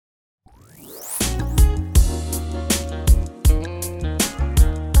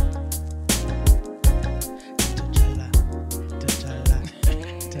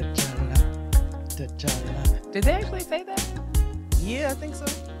Did they actually say that? Yeah, I think so.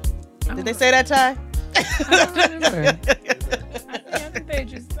 Did they say that, Ty? I don't remember. I think they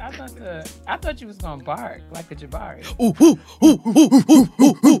just. I thought you was gonna bark like a Jabari.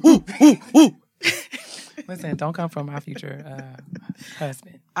 Listen, don't come from my future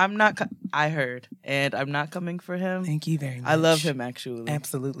husband. I'm not. I heard, and I'm not coming for him. Thank you very much. I love him actually.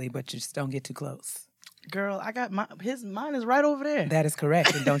 Absolutely, but just don't get too close. Girl, I got mine is right over there. That is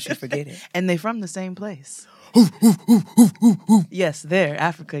correct, and don't you forget it. And they from the same place. Yes, there,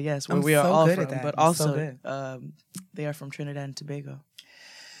 Africa. Yes, where we are all from. But also, they are from Trinidad and Tobago.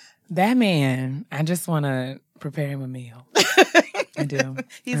 That man, I just want to prepare him a meal. I do.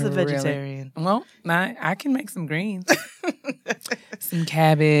 He's a vegetarian. Well, I can make some greens, some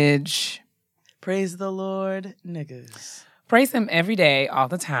cabbage. Praise the Lord, niggas. Praise him every day, all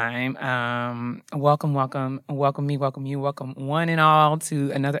the time. Welcome me, welcome you, welcome one and all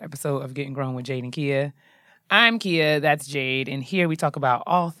to another episode of Getting Grown with Jade and Kia. I'm Kia, that's Jade, and here we talk about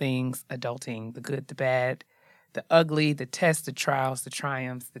all things adulting, the good, the bad, the ugly, the tests, the trials, the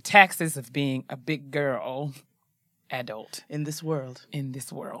triumphs, the taxes of being a big girl adult. In this world.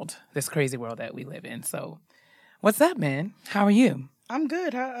 This crazy world that we live in. So, what's up, man? How are you? I'm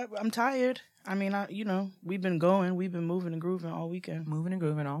good. I'm tired. I mean, we've been moving and grooving all weekend.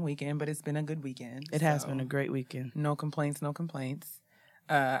 But it's been a good weekend. It has been a great weekend. No complaints.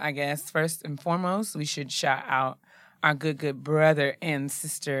 I guess first and foremost, we should shout out our good brother and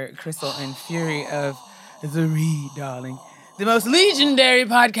sister, Crystal and Fury of The Read, darling. The most legendary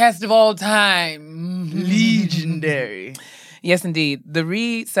podcast of all time. Legendary. Yes, indeed. The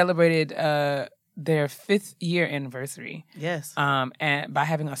Read celebrated their 5th year anniversary. Yes. And by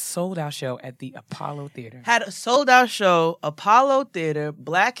having a sold out show at the Apollo Theater. Had a sold out show, Apollo Theater,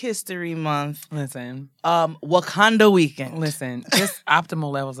 Black History Month. Listen. Wakanda weekend. Listen, just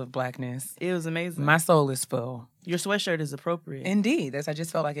optimal levels of blackness. It was amazing. My soul is full. Your sweatshirt is appropriate. Indeed. I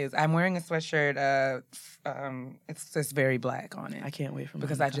just felt like it was. I'm wearing a sweatshirt. It's just very black on it. I can't wait for mine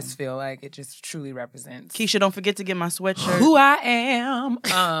because I just feel like it just truly represents. Keisha, don't forget to get my sweatshirt. Who I am.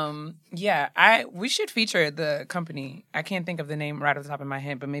 Yeah. We should feature the company. I can't think of the name right off the top of my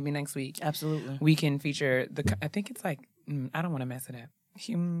head, but maybe next week. Absolutely. We can feature I think it's like. I don't want to mess it up.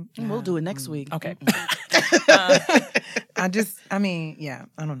 We'll do it next week. Okay. I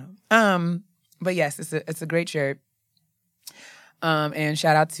don't know. But yes, it's a great shirt. And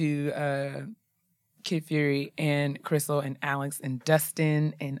shout out to Kid Fury and Crystal and Alex and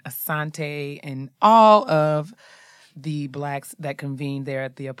Dustin and Asante and all of the Blacks that convened there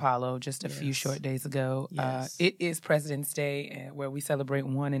at the Apollo just a few short days ago. Yes. It is President's Day, where we celebrate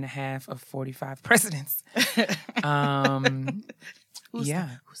 1.5 of 45 presidents. Who's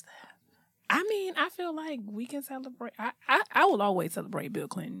that? I mean, I feel like we can celebrate. I will always celebrate Bill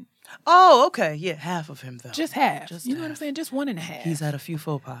Clinton. Oh, okay. Yeah, half of him, though. Just half. You know what I'm saying? Just 1.5. He's had a few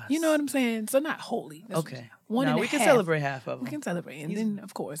faux pas. You know what I'm saying? So not wholly. That's okay. 1.5. We can celebrate half of them. We can celebrate. And then,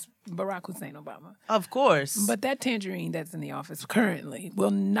 of course, Barack Hussein Obama. Of course. But that tangerine that's in the office currently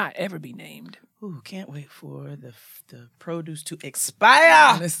will not ever be named. Ooh, can't wait for the produce to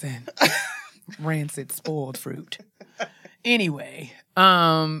expire. Listen. Rancid, spoiled fruit. Anyway,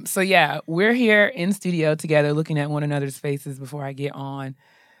 so yeah, we're here in studio together looking at one another's faces before I get on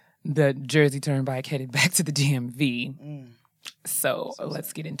the Jersey Turnpike headed back to the DMV. So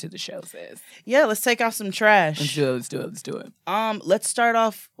let's get into the show, sis. Yeah, let's take out some trash. Let's do it. Let's start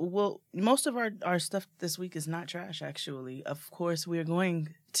off. Well, most of our stuff this week is not trash, actually. Of course, we're going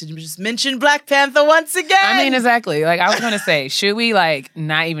to just mention Black Panther once again. I mean, exactly. Like, I was going to say, should we,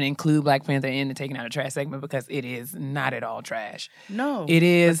 not even include Black Panther in the Taking Out a Trash segment? Because it is not at all trash. No. It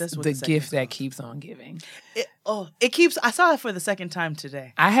is the gift that keeps on giving. I saw it for the second time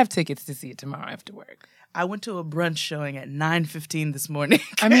today. I have tickets to see it tomorrow after work. I went to a brunch showing at 9:15 this morning.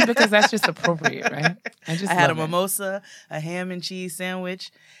 I mean, because that's just appropriate, right? I had a mimosa, a ham and cheese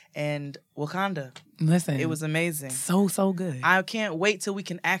sandwich, and Wakanda. Listen. It was amazing. So good. I can't wait till we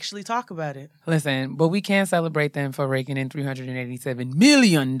can actually talk about it. Listen, but we can celebrate them for raking in $387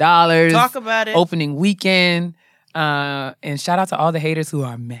 million. Talk about it. Opening weekend. And shout out to all the haters who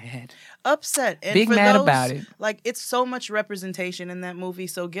are mad. Upset. And big mad about it. It's so much representation in that movie,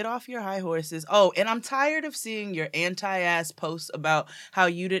 so get off your high horses. Oh, and I'm tired of seeing your anti-ass posts about how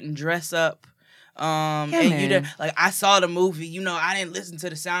you didn't dress up. And you didn't, I saw the movie, I didn't listen to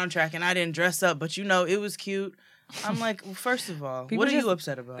the soundtrack and I didn't dress up, but it was cute. I'm like, well, first of all, what are you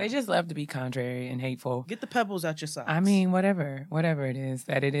upset about? They just love to be contrary and hateful. Get the pebbles out your socks. I mean, whatever it is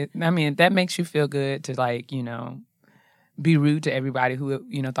that it is. I mean, that makes you feel good to be rude to everybody who,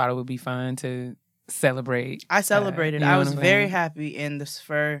 thought it would be fun to celebrate. I celebrated. You know I was what I'm very saying? happy in this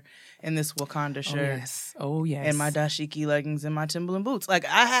fur, in this Wakanda shirt. Oh yes. And my dashiki leggings and my Timberland boots. Like,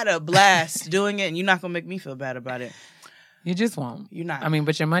 I had a blast doing it, and you're not going to make me feel bad about it. You just won't. You're not. I mean,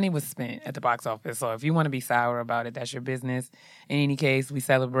 but your money was spent at the box office. So if you want to be sour about it, that's your business. In any case, we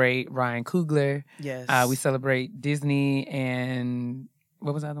celebrate Ryan Coogler. Yes. We celebrate Disney and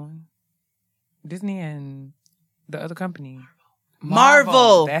what was the other one? Disney and the other company.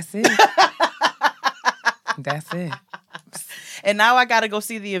 Marvel. That's it. That's it. And now I got to go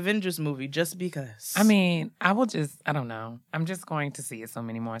see the Avengers movie just because. I mean, I don't know. I'm just going to see it so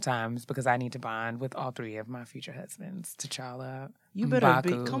many more times because I need to bond with all three of my future husbands. T'Challa, you better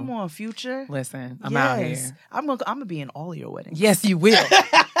M'Baku. come on, Future. Listen, I'm out here. I'm gonna be in all your weddings. Yes, you will.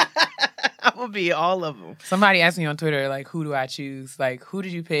 I'm gonna be in all of them. Somebody asked me on Twitter, like, who do I choose? Like, who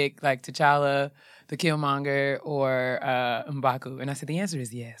did you pick? Like, T'Challa, the Killmonger, or M'Baku? And I said, the answer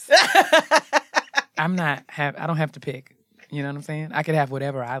is yes. I don't have to pick. You know what I'm saying? I could have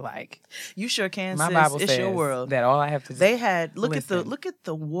whatever I like. You sure can. My sis. Bible it's says your world. that all I have to do. They had look at Listen.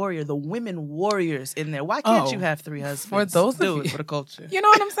 the warrior, the women warriors in there. Why can't you have 3 husbands? For those do of it you, for the culture. You know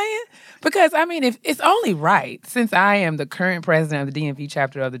what I'm saying? Because I mean, if it's only right, since I am the current president of the DMV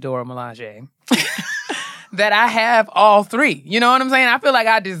chapter of the Dora Milaje, that I have all 3. You know what I'm saying? I feel like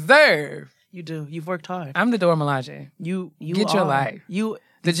I deserve. You do. You've worked hard. I'm the Dora Milaje. You Get your life. You.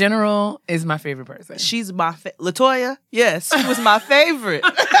 The general is my favorite person. She's my Latoya. Yes, she was my favorite.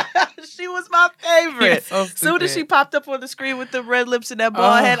 She was my favorite. So soon as she popped up on the screen with the red lips and that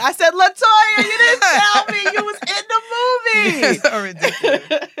bald Oh. head, I said, "Latoya, you didn't tell me you was in the movie." so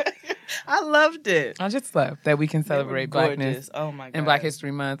ridiculous. I loved it. I just love that we can celebrate blackness Oh my god! and Black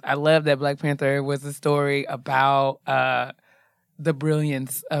History Month. I love that Black Panther was a story about the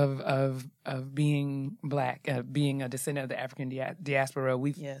brilliance of being black, being a descendant of the African diaspora.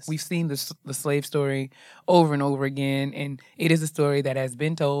 We've seen the slave story over and over again, and it is a story that has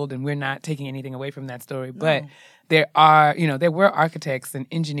been told, and we're not taking anything away from that story. No. But there were architects and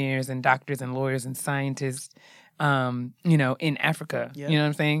engineers and doctors and lawyers and scientists, in Africa. Yep. You know what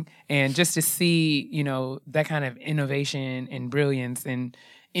I'm saying? And just to see, that kind of innovation and brilliance and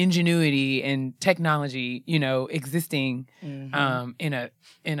ingenuity and technology, existing in a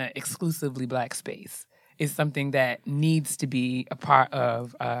exclusively black space is something that needs to be a part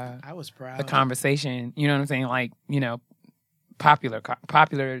of I was proud. The conversation. You know what I'm saying? Like,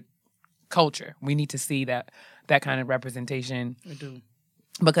 popular culture. We need to see that kind of representation. We do.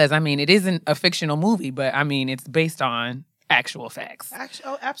 Because, I mean, it isn't a fictional movie, but, I mean, it's based on actual facts.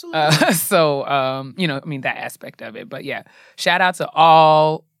 Absolutely. That aspect of it. But yeah, shout out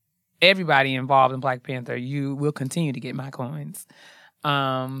to everybody involved in Black Panther. You will continue to get my coins. We're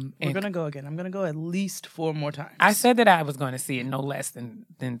going to go again. I'm going to go at least 4 more times. I said that I was going to see it no less than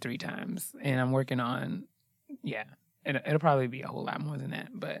 3 times. And I'm working on, it'll probably be a whole lot more than that.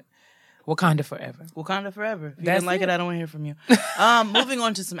 But Wakanda forever. Wakanda forever. If you didn't like it, I don't want to hear from you. Moving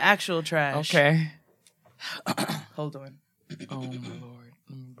on to some actual trash. Okay. Hold on. Oh, my Lord.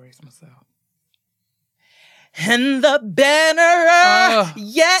 Let me brace myself. And the banner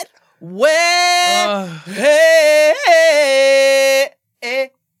yet wave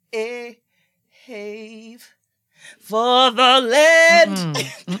for the land.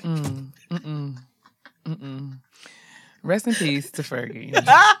 Rest in peace to Fergie.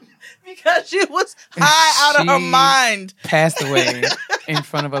 Because she was high out of her mind. Passed away in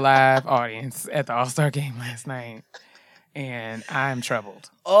front of a live audience at the All-Star game last night. And I'm troubled.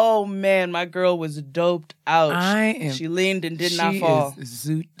 Oh, man, my girl was doped out. She leaned and did not fall. She is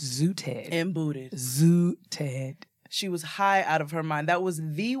zooted. And booted. Zooted. She was high out of her mind. That was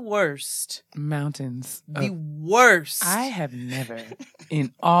the worst. Mountains. The worst. I have never,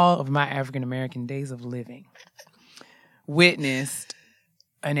 in all of my African-American days of living, witnessed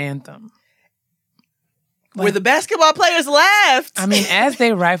an anthem where the basketball players laughed. I mean, as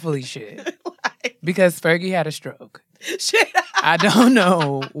they rightfully should. Because Fergie had a stroke. I don't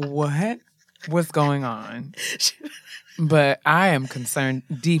know what was going on, but I am concerned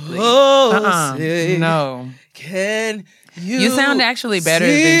deeply. No. Can you sound actually better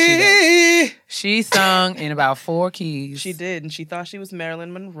than she does. She sung in about 4 keys. She did, and she thought she was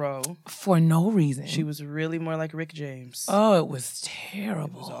Marilyn Monroe. For no reason. She was really more like Rick James. Oh, it was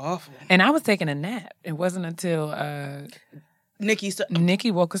terrible. It was awful. And I was taking a nap. It wasn't until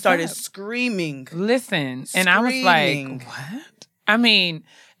Nikki woke us started up. screaming. Listen, and I was like, what? I mean,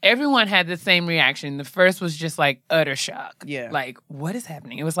 everyone had the same reaction. The first was just like utter shock. Yeah. Like, what is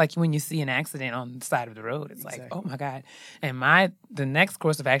happening? It was like when you see an accident on the side of the road. It's like, oh my God. And the next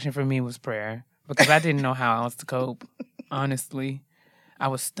course of action for me was prayer because I didn't know how else to cope, honestly. I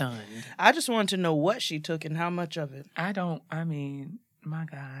was stunned. I just wanted to know what she took and how much of it. My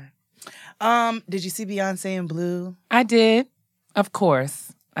God. Did you see Beyonce in blue? I did. Of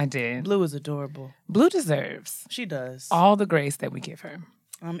course, I did. Blue is adorable. Blue deserves. She does. All the grace that we give her.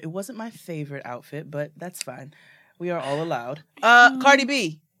 It wasn't my favorite outfit, but that's fine. We are all allowed. Cardi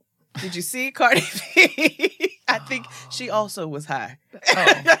B. Did you see Cardi B? I think she also was high.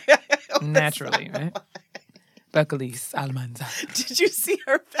 Naturally, right? Buckalise Almanza. Did you see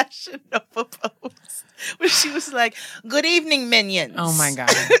her Fashion Nova post where she was like, "Good evening, minions"? Oh my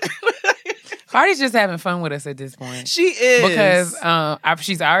God. Cardi's just having fun with us at this point. She is. Because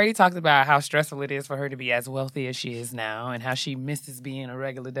she's already talked about how stressful it is for her to be as wealthy as she is now and how she misses being a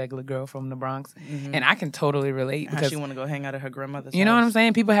regular girl from the Bronx. Mm-hmm. And I can totally relate. How she want to go hang out at her grandmother's You know house. what I'm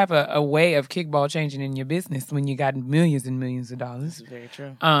saying? People have a way of kickball changing in your business when you got millions and millions of dollars. This is very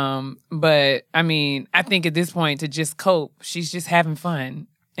true. But, I mean, I think at this point to just cope, she's just having fun.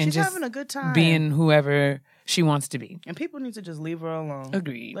 And she's just having a good time. Being whoever she wants to be. And people need to just leave her alone.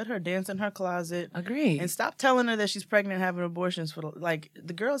 Agreed. Let her dance in her closet. Agreed. And stop telling her that she's pregnant and having abortions.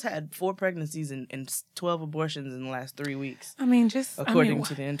 The girls had 4 pregnancies and 12 abortions in the last 3 weeks. I mean, according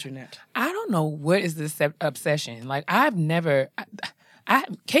to the internet. I don't know what is this obsession. Like, I've never...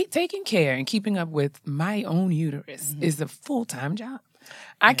 taking care and keeping up with my own uterus is a full-time job.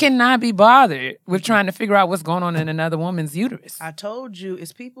 I cannot be bothered with trying to figure out what's going on in another woman's uterus. I told you,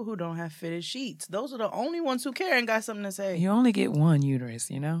 it's people who don't have fitted sheets. Those are the only ones who care and got something to say. You only get one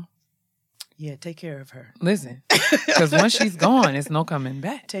uterus, you know? Yeah, take care of her. Listen, because once she's gone, it's no coming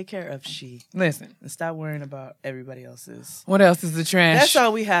back. Take care of she. Listen. And stop worrying about everybody else's. What else is the trash? That's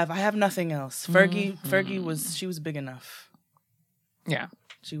all we have. I have nothing else. Fergie was big enough. Yeah.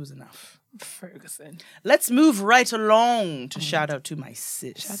 She was enough. Ferguson. Let's move right along to shout out to my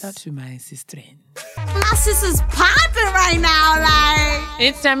sis. Shout out to my sister. My sis is popping right now, like.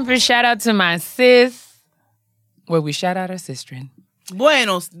 It's time for shout out to my sis, where we shout out our sister.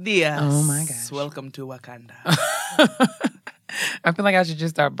 Buenos dias. Oh my gosh. Welcome to Wakanda. I feel like I should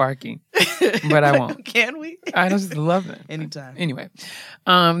just start barking, but I won't. Can we? I just love it. Anytime. Anyway,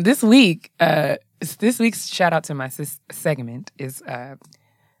 this week's shout out to my sis segment is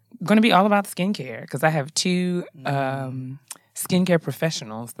going to be all about skincare because I have 2 skincare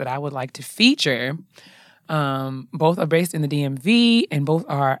professionals that I would like to feature. Both are based in the DMV and both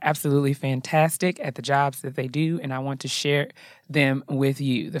are absolutely fantastic at the jobs that they do, and I want to share them with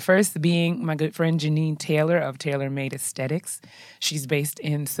you. The first being my good friend Janine Taylor of Taylor Made Aesthetics. She's based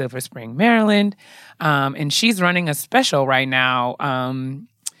in Silver Spring, Maryland, and she's running a special right now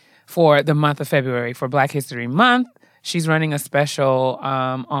for the month of February for Black History Month. She's running a special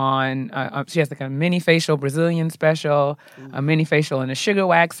she has like a mini facial Brazilian special, a mini facial and a sugar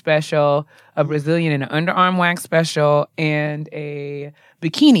wax special, a Brazilian and an underarm wax special, and a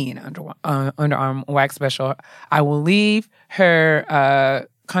bikini and underarm wax special. I will leave her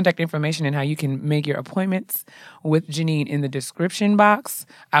contact information and how you can make your appointments with Janine in the description box.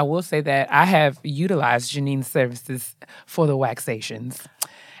 I will say that I have utilized Janine's services for the waxations.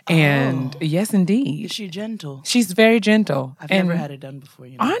 And yes, indeed. Is she gentle? She's very gentle. I've never had it done before,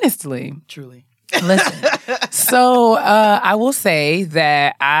 you know. Honestly. Truly. Listen. So I will say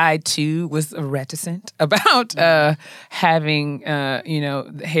that I, too, was reticent about having,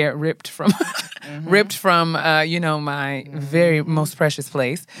 the hair ripped from, my very most precious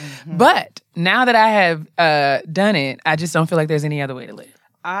place. Mm-hmm. But now that I have done it, I just don't feel like there's any other way to live.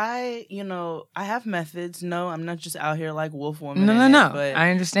 I have methods. No, I'm not just out here like wolf woman. No. But, I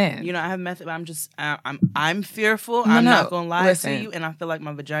understand. I have methods. But I'm fearful. I'm not gonna lie to you, and I feel like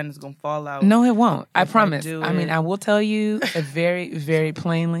my vagina's gonna fall out. No, it won't. I promise. I will tell you very, very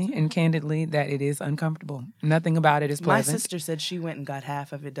plainly and candidly that it is uncomfortable. Nothing about it is pleasant. My sister said she went and got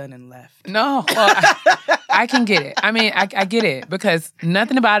half of it done and left. No, well, I can get it. I mean, I get it because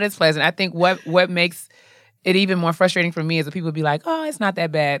nothing about it is pleasant. I think what makes it even more frustrating for me is that people be like, oh, it's not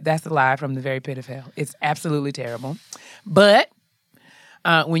that bad. That's a lie from the very pit of hell. It's absolutely terrible. But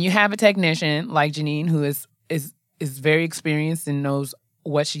when you have a technician like Janine who is very experienced and knows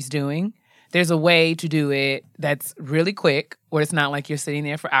what she's doing, there's a way to do it that's really quick where it's not like you're sitting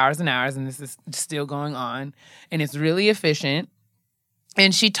there for hours and hours and this is still going on. And it's really efficient.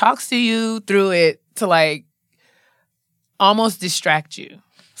 And she talks to you through it to like almost distract you.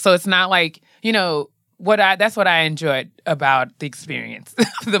 So it's not like, that's what I enjoyed about the experience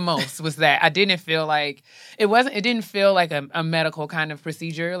the most was that I didn't feel like it didn't feel like a medical kind of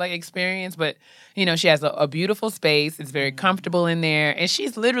procedure like experience, but she has a beautiful space. It's very comfortable in there, and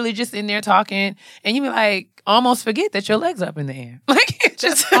she's literally just in there talking, and you be like almost forget that your leg's up in the air, like you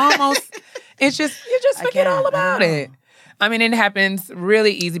just forget all about it. I mean, it happens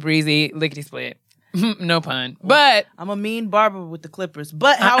really easy breezy, lickety split. No pun. But I'm a mean barber with the clippers.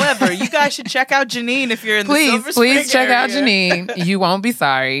 But however, you guys should check out Janine if you're in the Silver Spring Please check out area. Janine. You won't be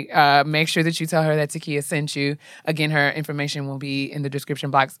sorry. Make sure that you tell her that Takia sent you. Again, her information will be in the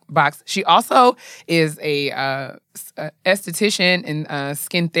description box. She also is a esthetician and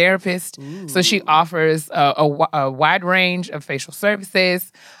skin therapist. Ooh. So she offers a wide range of facial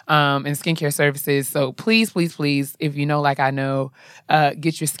services and skincare services. So please, if you know like I know,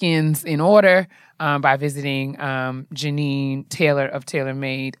 get your skins in order by visiting Janine Taylor of Taylor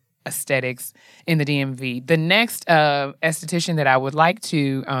Made Aesthetics in the DMV. The next esthetician that I would like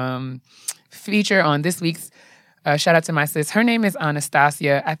to feature on this week's shout out to my sis. Her name is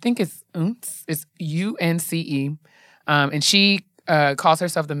Anastasia. I think it's UNCE. It's UNCE. And she calls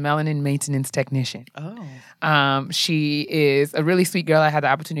herself the Melanin Maintenance Technician. Oh. She is a really sweet girl I had the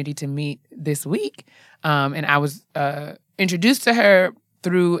opportunity to meet this week. And I was introduced to her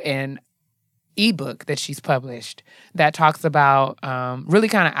through an ebook that she's published that talks about, really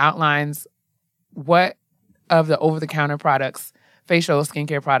kind of outlines what of the over-the-counter products, facial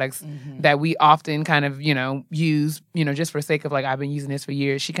skincare products that we often kind of, use, just for sake of like, I've been using this for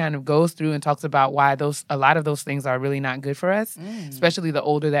years. She kind of goes through and talks about why a lot of those things are really not good for us, especially the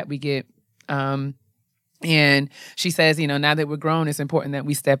older that we get. And she says, now that we're grown, it's important that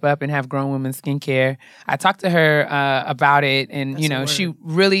we step up and have grown women's skincare. I talked to her about it, and, she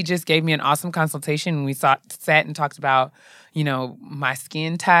really just gave me an awesome consultation. We sat and talked about, my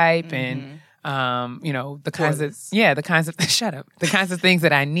skin type and, the kinds of things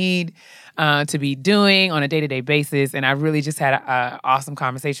that I need to be doing on a day-to-day basis. And I really just had an awesome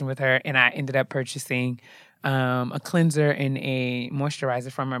conversation with her, and I ended up purchasing a cleanser and a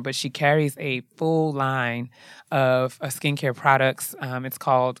moisturizer from her, but she carries a full line of skincare products. It's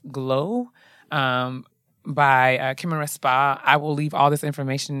called Glow by Kimura Spa. I will leave all this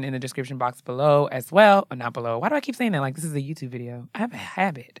information in the description box below as well. Or not below. Why do I keep saying that? Like this is a YouTube video. I have a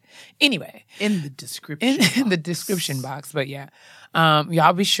habit. Anyway. In the description in the description box. But yeah.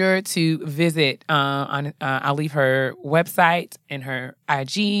 Y'all be sure to visit I'll leave her website and her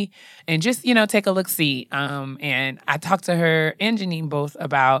IG and just, take a look-see. And I talked to her and Janine both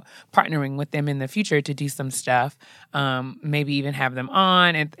about partnering with them in the future to do some stuff. Maybe even have them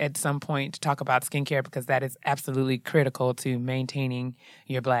on at some point to talk about skincare because that is absolutely critical to maintaining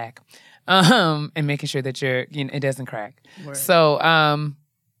your black and making sure that it doesn't crack. Word. So,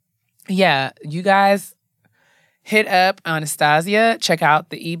 you guys hit up Anastasia. Check out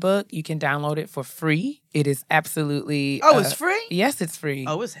the ebook. You can download it for free. It is absolutely... Oh, it's free? Yes, it's free.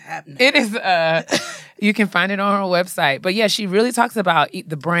 Oh, it's happening. It is... you can find it on her website. But yeah, she really talks about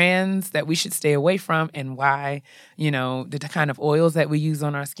the brands that we should stay away from and why, the kind of oils that we use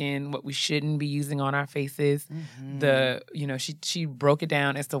on our skin, what we shouldn't be using on our faces. Mm-hmm. She broke it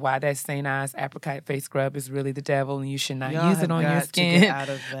down as to why that St. Ives apricot face scrub is really the devil and you should not use it on your skin. To get out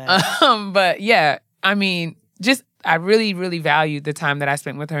of that. But yeah, I mean... I really, really valued the time that I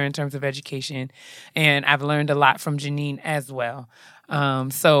spent with her in terms of education, and I've learned a lot from Janine as well.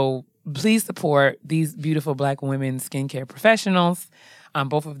 So please support these beautiful Black women skincare professionals.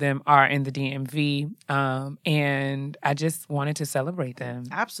 Both of them are in the DMV, and I just wanted to celebrate them.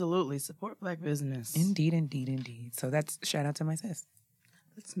 Absolutely. Support Black business. Indeed, indeed, indeed. So that's shout out to my sis.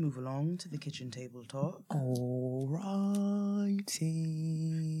 Let's move along to the kitchen table talk. All righty.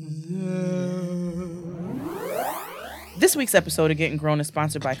 This week's episode of Getting Grown is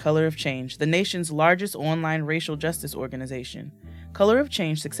sponsored by Color of Change, the nation's largest online racial justice organization. Color of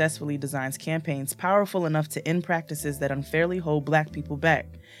Change successfully designs campaigns powerful enough to end practices that unfairly hold Black people back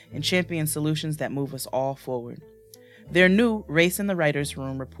and champion solutions that move us all forward. Their new Race in the Writers'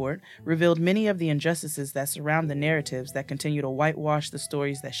 Room report revealed many of the injustices that surround the narratives that continue to whitewash the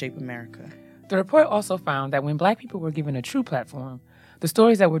stories that shape America. The report also found that when Black people were given a true platform, the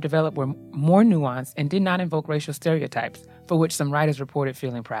stories that were developed were more nuanced and did not invoke racial stereotypes, for which some writers reported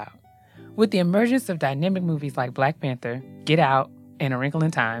feeling proud. With the emergence of dynamic movies like Black Panther, Get Out, and A Wrinkle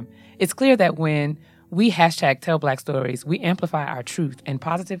in Time, it's clear that when we #tell Black stories, we amplify our truth and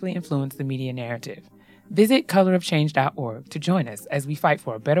positively influence the media narrative. Visit colorofchange.org to join us as we fight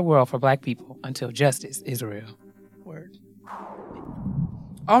for a better world for Black people until justice is real. Word.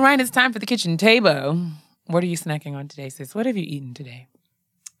 All right, it's time for the kitchen table. What are you snacking on today, sis? What have you eaten today?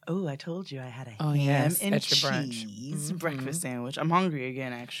 Oh, I told you I had a ham and cheese breakfast sandwich. I'm hungry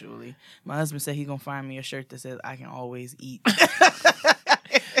again, actually. My husband said he's going to find me a shirt that says I can always eat.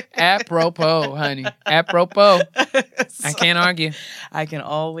 Apropos, honey. Apropos. I can't argue. I can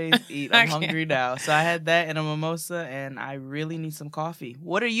always eat. I'm hungry now. So I had that and a mimosa, and I really need some coffee.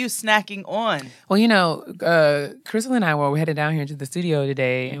 What are you snacking on? Well, Crystal and I were headed down here to the studio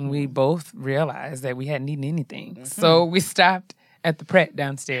today, and we both realized that we hadn't eaten anything. Mm-hmm. So we stopped at the Pret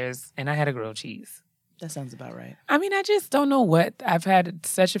downstairs, and I had a grilled cheese. That sounds about right. I mean, I just don't know what. I've had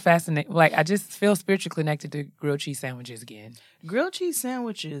such a fascination. Like, I just feel spiritually connected to grilled cheese sandwiches again. Grilled cheese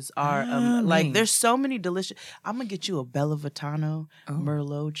sandwiches are, there's so many delicious. I'm going to get you a Bella Vitano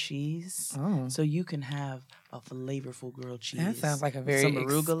Merlot cheese so you can have a flavorful grilled cheese. That sounds like a very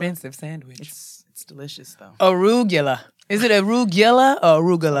expensive sandwich. It's delicious, though. Arugula. Is it arugula or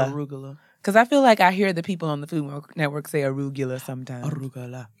arugula? Arugula. Because I feel like I hear the people on the Food Network say arugula sometimes.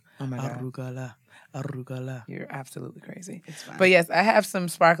 Arugula. Oh, my God. Arugula. You're absolutely crazy. It's fine. But yes, I have some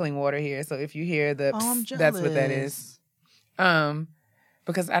sparkling water here. So if you hear the I'm jealous. that's what that is.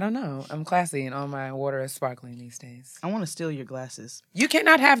 Because I don't know. I'm classy and all my water is sparkling these days. I want to steal your glasses. You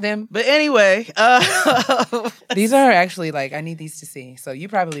cannot have them. But anyway. These are actually I need these to see. So you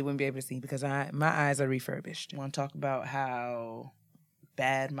probably wouldn't be able to see because my eyes are refurbished. Want to talk about how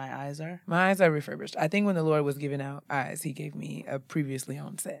bad my eyes are? My eyes are refurbished. I think when the Lord was giving out eyes, he gave me a previously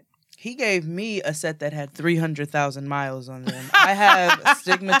owned set. He gave me a set that had 300,000 miles on them. I have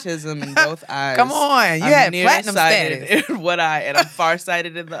astigmatism in both eyes. Come on. You had platinum status. In one eye, and I'm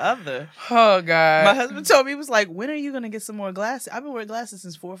farsighted in the other. Oh, God. My husband told me, he was like, when are you going to get some more glasses? I've been wearing glasses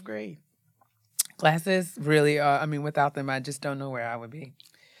since 4th grade. Glasses really are, without them, I just don't know where I would be.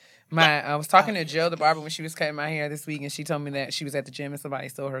 I was talking to Jill, the barber, when she was cutting my hair this week, and she told me that she was at the gym and somebody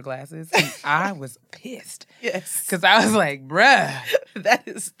stole her glasses. And I was pissed. Yes. Because I was like, bruh. That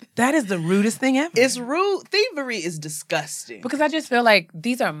is the rudest thing ever. It's rude. Thievery is disgusting. Because I just feel like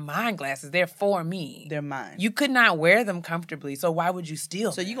these are my glasses. They're for me. They're mine. You could not wear them comfortably, so why would you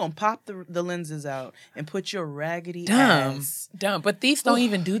steal So you're going to pop the lenses out and put your raggedy Dumb. But thieves don't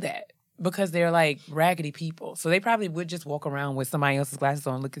even do that. Because they're raggedy people. So they probably would just walk around with somebody else's glasses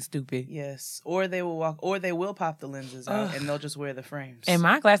on looking stupid. Yes. Or they will pop the lenses out and they'll just wear the frames. And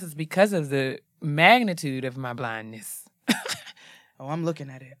my glasses, because of the magnitude of my blindness. Oh, I'm looking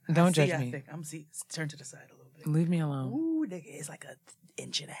at it. Don't judge me. I'm see. Turn to the side a little bit. Leave me alone. Ooh, nigga, it's like an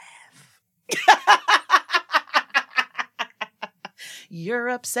inch and a half. You're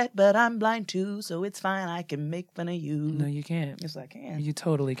upset, but I'm blind too, so it's fine. I can make fun of you. No, you can't. Yes, I can. You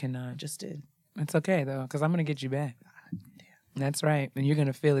totally cannot. Just did. It's okay, though, because I'm going to get you back. That's right. And you're going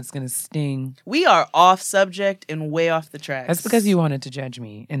to feel it's going to sting. We are off subject and way off the tracks. That's because you wanted to judge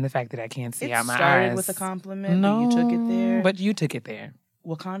me and the fact that I can't see out my eyes. It started with a compliment, no, but you took it there. But you took it there.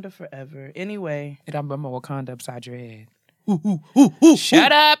 Wakanda forever. Anyway. I'm a Wakanda upside your head.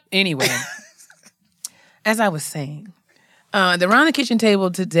 Shut up. Anyway. As I was saying, around the kitchen table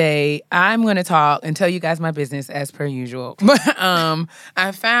today, I'm going to talk and tell you guys my business as per usual. But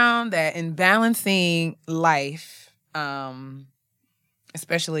I found that in balancing life,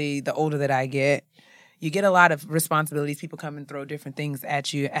 especially the older that I get, you get a lot of responsibilities. People come and throw different things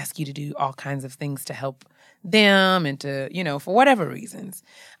at you, ask you to do all kinds of things to help them and to, for whatever reasons.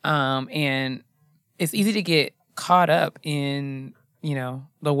 And it's easy to get caught up in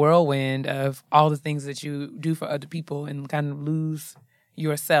the whirlwind of all the things that you do for other people and kind of lose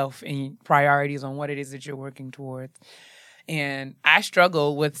yourself and priorities on what it is that you're working towards. And I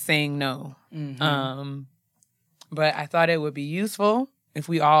struggle with saying no. Mm-hmm. But I thought it would be useful if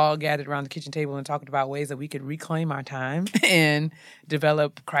we all gathered around the kitchen table and talked about ways that we could reclaim our time and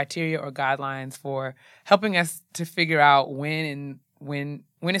develop criteria or guidelines for helping us to figure out when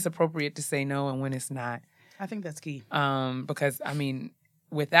it's appropriate to say no and when it's not. I think that's key. Because,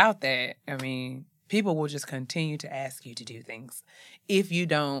 without that, people will just continue to ask you to do things. If you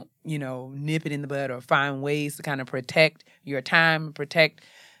don't, nip it in the bud or find ways to kind of protect your time, protect,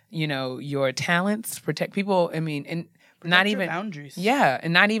 your talents, protect people, and not even boundaries. Yeah,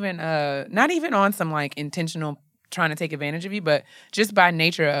 and not even on some intentional trying to take advantage of you, but just by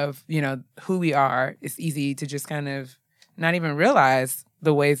nature of, who we are, it's easy to just kind of not even realize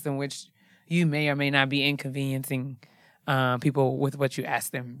the ways in which you may or may not be inconveniencing people with what you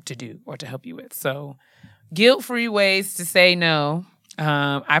ask them to do or to help you with. So guilt-free ways to say no.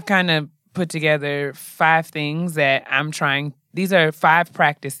 I've kind of put together 5 things that these are 5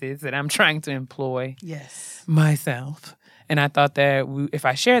 practices that I'm trying to employ myself. And I thought that if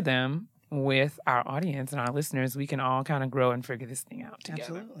I share them with our audience and our listeners, we can all kind of grow and figure this thing out together.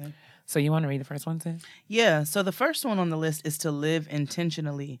 Absolutely. So you want to read the first one, Sis? Yeah. So the first one on the list is to live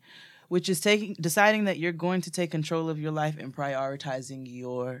intentionally, which is deciding that you're going to take control of your life and prioritizing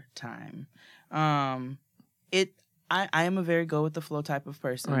your time. I am a very go with the flow type of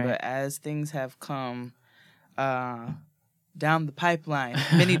person, Right. but as things have come down the pipeline,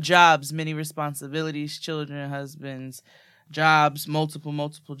 many jobs, many responsibilities, children, husbands, jobs,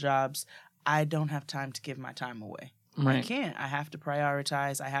 multiple jobs, I don't have time to give my time away. Right. I can't. I have to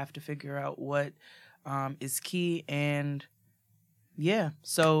prioritize. I have to figure out what is key, and yeah.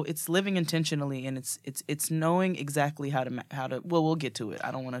 So it's living intentionally, and it's knowing exactly how to. Well, we'll get to it.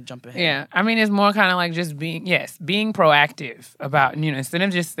 I don't want to jump ahead. Yeah, I mean, it's more kind of like just being proactive about, instead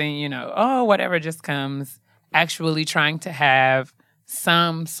of just saying, oh, whatever just comes, actually trying to have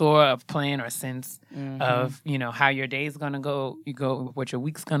some sort of plan or sense of, how your day is going to go, what your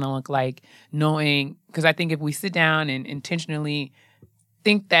week's going to look like, knowing, because I think if we sit down and intentionally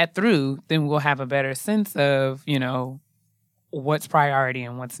think that through, then we'll have a better sense of, what's priority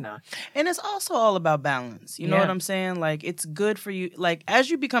and what's not. And it's also all about balance. You know what I'm saying? Like, it's good for you. Like, as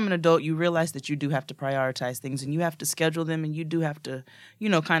you become an adult, you realize that you do have to prioritize things, and you have to schedule them, and you do have to,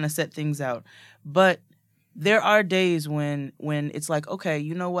 kind of set things out. But there are days when it's like, okay,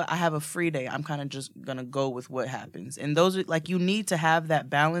 you know what? I have a free day. I'm kind of just going to go with what happens. And those are, like, you need to have that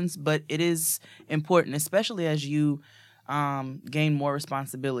balance, but it is important, especially as you gain more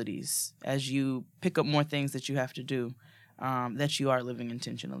responsibilities, as you pick up more things that you have to do. That you are living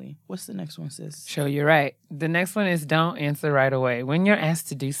intentionally. What's the next one, sis? Sure, you're right. The next one is don't answer right away. When you're asked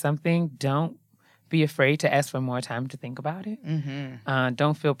to do something, don't be afraid to ask for more time to think about it. Mm-hmm.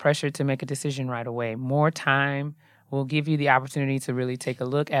 Don't feel pressured to make a decision right away. More time will give you the opportunity to really take a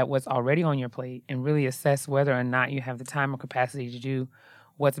look at what's already on your plate and really assess whether or not you have the time or capacity to do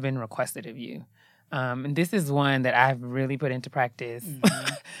what's been requested of you. And this is one that I've really put into practice.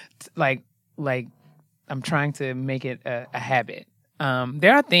 like I'm trying to make it a habit.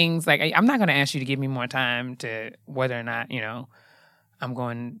 There are things like I'm not going to ask you to give me more time to whether or not, I'm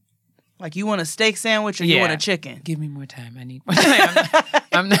going. Like, you want a steak sandwich or you want a chicken? Give me more time. I need more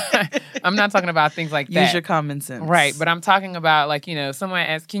time. I'm not talking about things like that. Use your common sense. Right. But I'm talking about, like, someone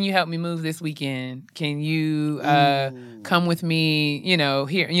asks, can you help me move this weekend? Can you come with me?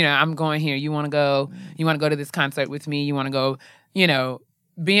 Here, I'm going here. You want to go? You want to go to this concert with me? You want to go,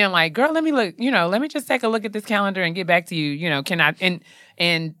 being like, girl, let me look, let me just take a look at this calendar and get back to you. Can I,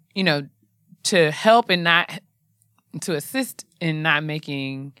 and to help and not, to assist in not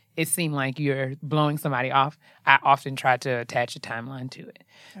making it seem like you're blowing somebody off, I often try to attach a timeline to it.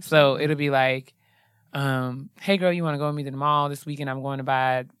 Absolutely. So it'll be like, hey, girl, you want to go with me to the mall this weekend? I'm going to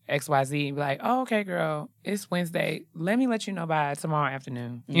buy XYZ. And be like, oh, okay, girl, it's Wednesday. Let me let you know by tomorrow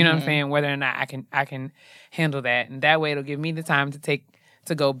afternoon. You know what I'm saying? Whether or not I can handle that. And that way it'll give me the time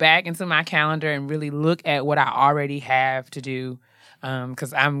to go back into my calendar and really look at what I already have to do.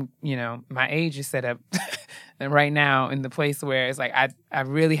 Because I'm, my age is set up right now in the place where it's like I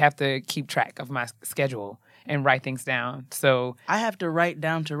really have to keep track of my schedule and write things down. So I have to write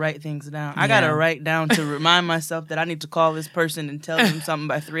things down. I got to write down to remind myself that I need to call this person and tell them something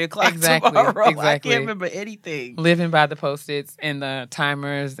by 3:00 tomorrow. Exactly. I can't remember anything. Living by the Post-its and the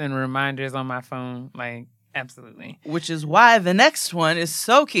timers and reminders on my phone, like, absolutely. Which is why the next one is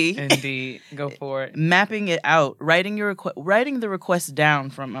so key. Indeed. Go for it. Mapping it out, writing the request down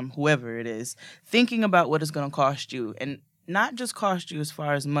from whoever it is, thinking about what it's going to cost you, and not just cost you as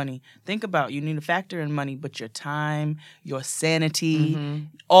far as money. Think about, you need to factor in money, but your time, your sanity,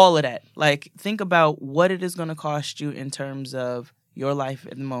 all of that. Like, think about what it is going to cost you in terms of your life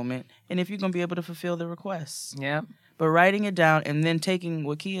at the moment, and if you're going to be able to fulfill the requests. Yeah. But writing it down and then taking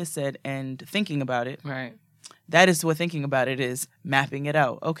what Kia said and thinking about it. Right. That is what thinking about it is, mapping it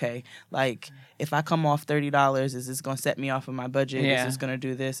out. Okay, like, if I come off $30, is this going to set me off of my budget? Yeah. Is this going to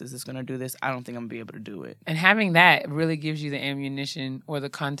do this? Is this going to do this? I don't think I'm going to be able to do it. And having that really gives you the ammunition or the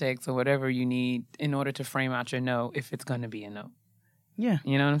context or whatever you need in order to frame out your no if it's going to be a no. Yeah.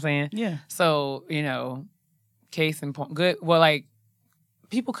 You know what I'm saying? Yeah. So, case in point, good. Well, like,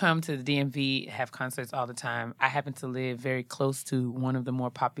 people come to the DMV, have concerts all the time. I happen to live very close to one of the more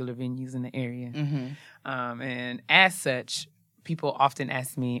popular venues in the area. Mm-hmm. And as such, people often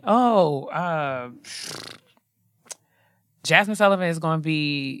ask me, Jasmine Sullivan is going to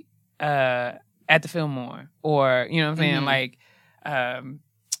be at the Fillmore. Or, you know what I'm saying? Like,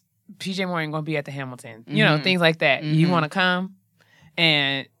 PJ Morton going to be at the Hamilton. You know, things like that. You want to come?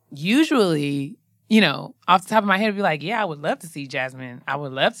 And usually, off the top of my head, I'd be like, yeah, I would love to see Jasmine. I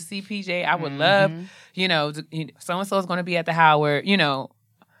would love to see PJ. I would love, so-and-so is going to be at the Howard,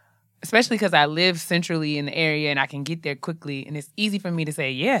 especially because I live centrally in the area and I can get there quickly. And it's easy for me to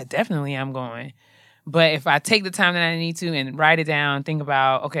say, yeah, definitely I'm going. But if I take the time that I need to and write it down, think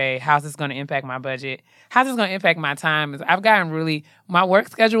about, okay, how's this going to impact my budget? How's this going to impact my time? I've gotten really, my work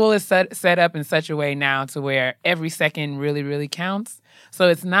schedule is set up in such a way now to where every second really, really counts. So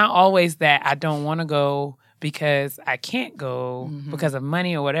it's not always that I don't want to go because I can't go because of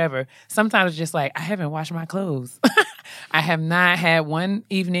money or whatever. Sometimes it's just like, I haven't washed my clothes. I have not had one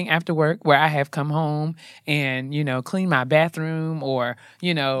evening after work where I have come home and, clean my bathroom or,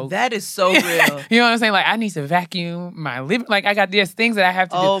 That is so real. You know what I'm saying? Like, I need to vacuum my living. Like, I got these things that I have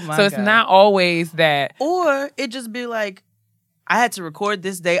to do. Oh, my So it's God. not always that. Or it just be like, I had to record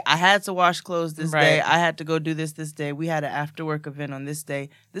this day. I had to wash clothes this Right. day. I had to go do this day. We had an after work event on this day.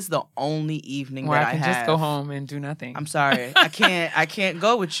 This is the only evening Where that I can have. just go home and do nothing. I'm sorry. I can't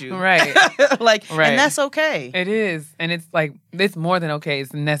go with you. Right. Right. Right. And that's okay. It is. And it's like, it's more than okay.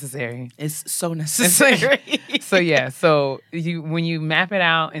 It's necessary. It's so It's necessary. So yeah, so when you map it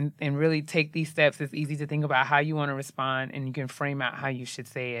out and really take these steps, it's easy to think about how you want to respond and you can frame out how you should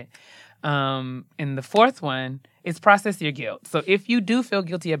say it. And the fourth one is process your guilt. So if you do feel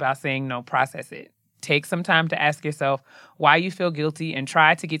guilty about saying no, process it. Take some time to ask yourself why you feel guilty and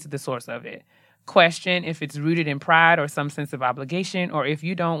try to get to the source of it. Question if it's rooted in pride or some sense of obligation or if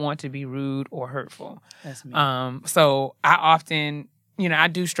you don't want to be rude or hurtful. That's me. So I often, I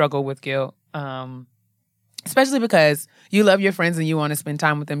do struggle with guilt. Especially because you love your friends and you want to spend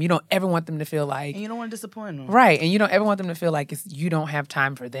time with them. You don't ever want them to feel like... And you don't want to disappoint them. Right. And you don't ever want them to feel like you don't have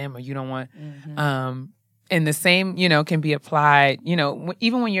time for them or you don't want... And the same, can be applied,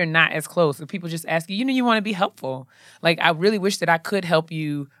 even when you're not as close. If people just ask you, you want to be helpful. Like, I really wish that I could help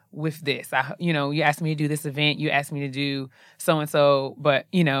you with this. You asked me to do this event. You asked me to do so-and-so. But,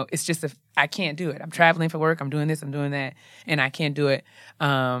 it's just, I can't do it. I'm traveling for work. I'm doing this. I'm doing that. And I can't do it.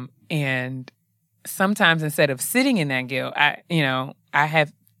 And sometimes instead of sitting in that guilt, I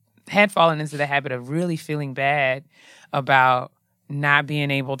have had fallen into the habit of really feeling bad about not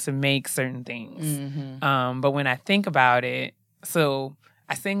being able to make certain things. But when I think about it, so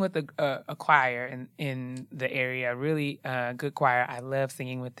I sing with a choir in the area, really good choir. I love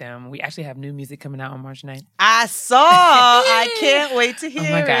singing with them. We actually have new music coming out on March 9th. I saw. I can't wait to hear it.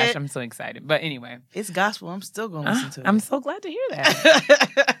 Oh my gosh, I'm so excited. But anyway. It's gospel. I'm still going to listen to it. I'm so glad to hear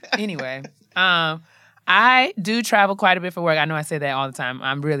that. Anyway, I do travel quite a bit for work. I know I say that all the time.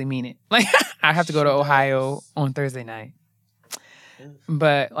 I really mean it. Like, I have to go to Ohio on Thursday night.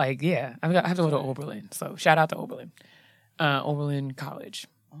 But, I have to go to Oberlin. So, shout out to Oberlin. Oberlin College.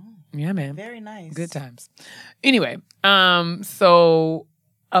 Oh, yeah, man. very nice. Good times. Anyway, so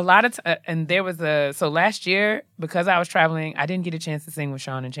a lot of and there was so last year, because I was traveling, I didn't get a chance to sing with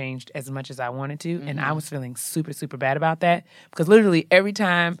Sean and Changed as much as I wanted to. And I was feeling super, super bad about that. Because literally every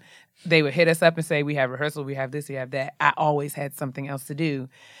time they would hit us up and say, we have rehearsal, we have this, we have that, I always had something else to do.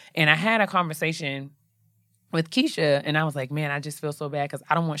 And I had a conversation with Keisha, and I was like, man, I just feel so bad because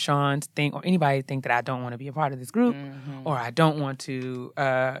I don't want Sean to think or anybody to think that I don't want to be a part of this group or I don't want to,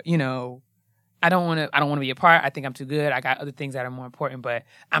 I don't want to be a part. I think I'm too good. I got other things that are more important, but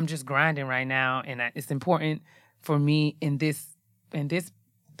I'm just grinding right now, and it's important for me in this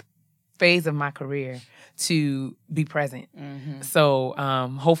phase of my career to be present. So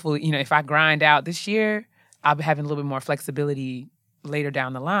hopefully, if I grind out this year, I'll be having a little bit more flexibility later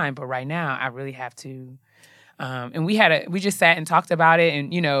down the line. But right now, I really have to. And we just sat and talked about it,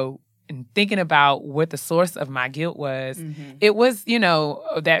 and and thinking about what the source of my guilt was. It was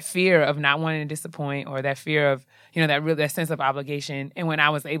that fear of not wanting to disappoint, or that fear of that sense of obligation. And when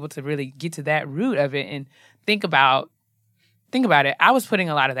I was able to really get to that root of it and think about it, I was putting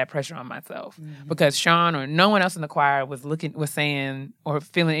a lot of that pressure on myself because Sean or no one else in the choir was saying or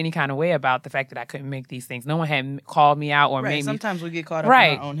feeling any kind of way about the fact that I couldn't make these things. No one had called me out or made me. Sometimes we get caught up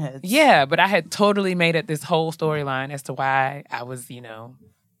in our own heads. Yeah, but I had totally made it this whole storyline as to why I was,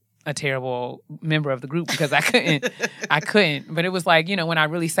 a terrible member of the group because I couldn't. But it was like, when I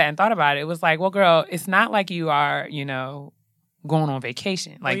really sat and thought about it, it was like, well, girl, it's not like you are, going on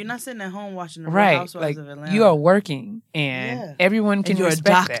vacation. Like, you're not sitting at home watching the right, Housewives of Atlanta. You are working, and everyone can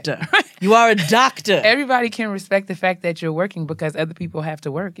respect that. You're a doctor. You are a doctor. Everybody can respect the fact that you're working because other people have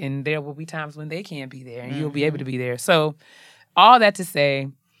to work, and there will be times when they can't be there, and you'll be able to be there. So, all that to say,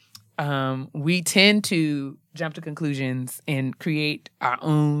 we tend to jump to conclusions and create our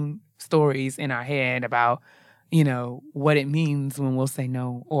own stories in our head about, what it means when we'll say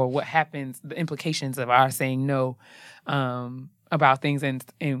no, or what happens, the implications of our saying no. About things, and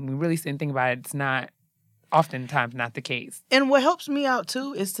we really sit and think about it. It's not oftentimes not the case. And what helps me out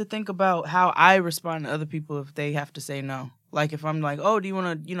too is to think about how I respond to other people if they have to say no. Like if I'm like, oh, do you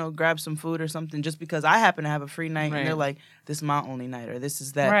want to, grab some food or something just because I happen to have a free night and they're like, this is my only night or this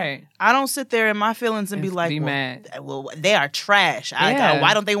is that. Right. I don't sit there in my feelings and be like, mad. Well, they are trash.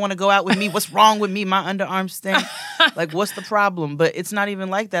 Why don't they want to go out with me? What's wrong with me? My underarms stink. Like, what's the problem? But it's not even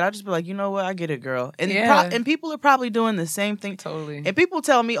like that. I'll just be like, you know what? I get it, girl. And and people are probably doing the same thing. Totally. And people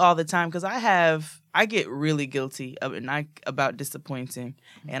tell me all the time because I get really guilty about disappointing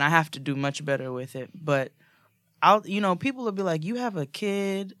and I have to do much better with it. But people will be like, you have a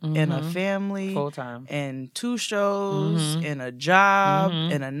kid and a family full time and 2 shows and a job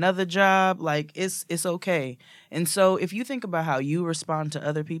and another job. Like it's okay. And so if you think about how you respond to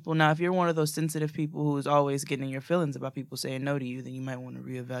other people, now if you're one of those sensitive people who is always getting your feelings about people saying no to you, then you might want to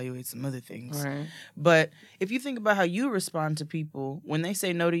reevaluate some other things. Right. But if you think about how you respond to people when they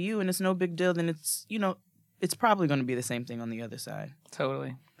say no to you and it's no big deal, then it's it's probably going to be the same thing on the other side.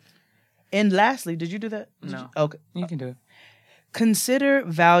 Totally. And lastly, did you do that? No. Okay. You can do it. Consider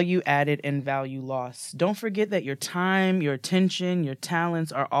value added and value lost. Don't forget that your time, your attention, your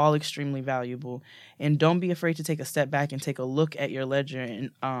talents are all extremely valuable. And don't be afraid to take a step back and take a look at your ledger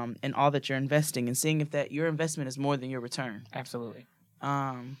and all that you're investing and seeing if that your investment is more than your return. Absolutely. You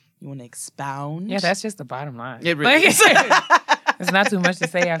want to expound? Yeah, that's just the bottom line. It really is. There's not too much to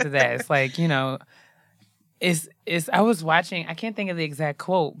say after that. It's like, It's I was watching, I can't think of the exact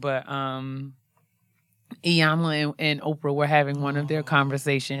quote, but Iyanla and Oprah were having one of their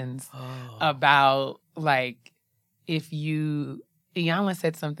conversations about like Iyanla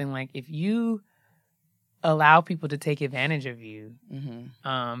said something like if you allow people to take advantage of you,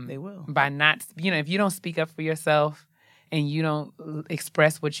 they will. By not if you don't speak up for yourself and you don't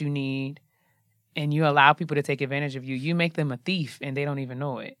express what you need and you allow people to take advantage of you, you make them a thief and they don't even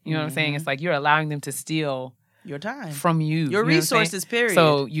know it. You know what I'm saying? It's like you're allowing them to steal your time from you. Your resources, period.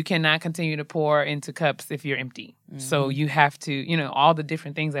 So you cannot continue to pour into cups if you're empty. So you have to, all the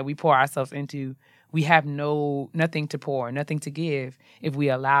different things that we pour ourselves into, we have nothing to pour, nothing to give if we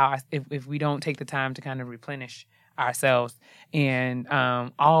allow, if we don't take the time to kind of replenish ourselves. And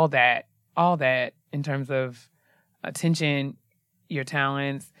all that in terms of attention, your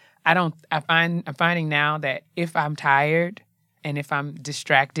talents, I'm finding now that if I'm tired and if I'm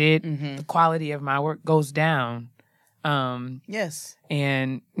distracted, the quality of my work goes down. Yes.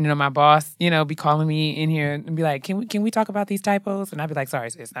 And my boss, be calling me in here and be like, "Can we talk about these typos?" And I'd be like, "Sorry,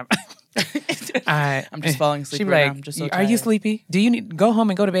 sis, I'm just falling asleep. She'd be right like, now. I'm just so "Are tired. you sleepy? Do you need to go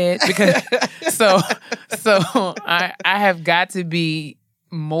home and go to bed?" Because so I have got to be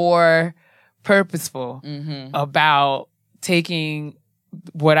more purposeful about taking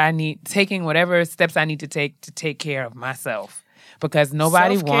whatever steps I need to take care of myself. Because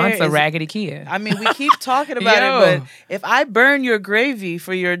nobody wants a raggedy kid. I mean, we keep talking about it, but if I burn your gravy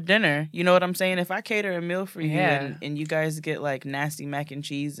for your dinner, you know what I'm saying? If I cater a meal for you and you guys get like nasty mac and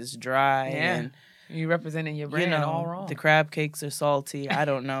cheese, it's dry. Yeah. And you're representing your brand all wrong. The crab cakes are salty. I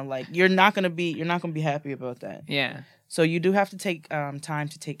don't know. Like you're not gonna be happy about that. Yeah. So you do have to take time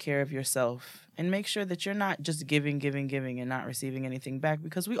to take care of yourself and make sure that you're not just giving and not receiving anything back,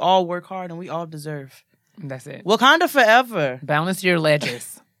 because we all work hard and we all deserve. That's it. Wakanda forever. Balance your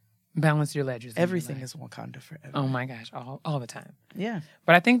ledgers. Balance your ledgers. Everything is Wakanda forever. Oh my gosh, all the time. Yeah.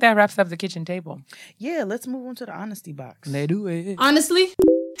 But I think that wraps up the kitchen table. Yeah, let's move on to the honesty box. Let's do it. Honestly?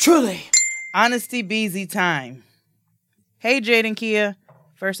 Truly. Honesty Beezy time. Hey, Jade and Kia.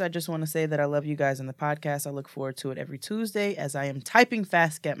 First, I just want to say that I love you guys on the podcast. I look forward to it every Tuesday as I am typing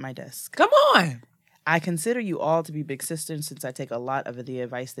fast at my desk. Come on. I consider you all to be big sisters since I take a lot of the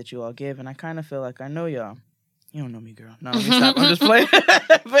advice that you all give, and I kind of feel like I know y'all. You don't know me, girl. No, let me stop. I'm just playing.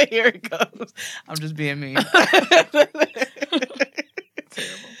 But here it goes. I'm just being mean.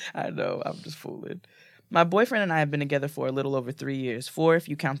 Terrible. I know. I'm just fooling. My boyfriend and I have been together for a little over 3 years. 4 if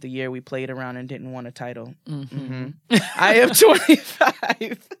you count the year we played around and didn't want a title. I am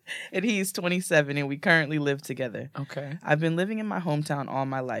 25 and he's 27, and we currently live together. Okay. I've been living in my hometown all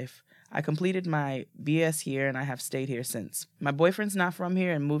my life. I completed my BS here, and I have stayed here since. My boyfriend's not from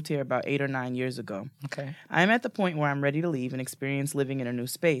here and moved here about 8 or 9 years ago. Okay. I am at the point where I'm ready to leave and experience living in a new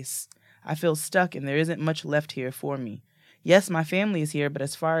space. I feel stuck, and there isn't much left here for me. Yes, my family is here, but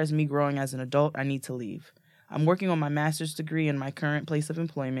as far as me growing as an adult, I need to leave. I'm working on my master's degree, and my current place of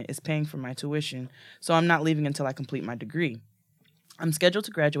employment is paying for my tuition, so I'm not leaving until I complete my degree. I'm scheduled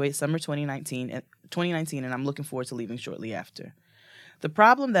to graduate summer 2019, and I'm looking forward to leaving shortly after. The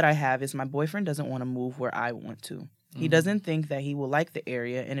problem that I have is my boyfriend doesn't want to move where I want to. He doesn't think that he will like the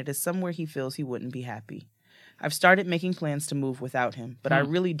area, and it is somewhere he feels he wouldn't be happy. I've started making plans to move without him, but I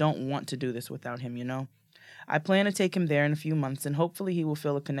really don't want to do this without him, I plan to take him there in a few months, and hopefully he will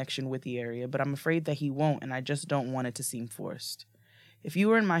feel a connection with the area, but I'm afraid that he won't, and I just don't want it to seem forced. If you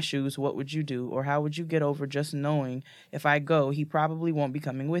were in my shoes, what would you do, or how would you get over just knowing if I go, he probably won't be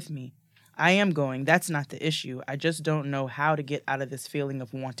coming with me? I am going. That's not the issue. I just don't know how to get out of this feeling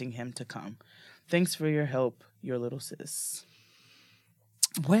of wanting him to come. Thanks for your help, your little sis.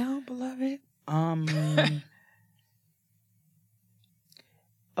 Well, beloved.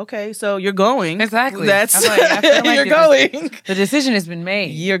 Okay, so you're going. Exactly. That's I feel like you're going. The decision has been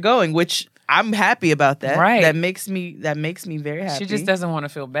made. You're going, which I'm happy about that. Right. That makes me very happy. She just doesn't want to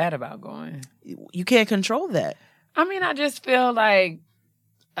feel bad about going. You can't control that. I mean, I just feel like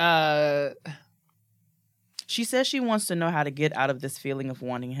she says she wants to know how to get out of this feeling of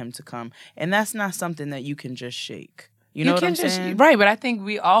wanting him to come, and that's not something that you can just shake. You know what I'm saying? Right, but I think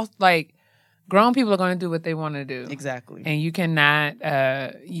we all, like, grown people are going to do what they want to do. Exactly. And you cannot,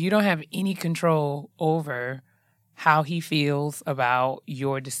 you don't have any control over how he feels about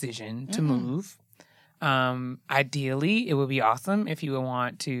your decision to move. Ideally, it would be awesome if he would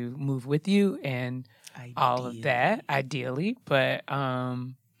want to move with you and all of that, ideally. But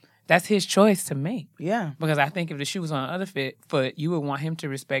that's his choice to make. Yeah. Because I think if the shoe was on the other foot, you would want him to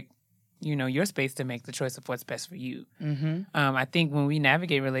respect, you know, your space to make the choice of what's best for you. Mm-hmm. I think when we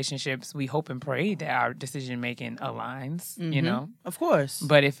navigate relationships, we hope and pray that our decision-making aligns, you know? Of course.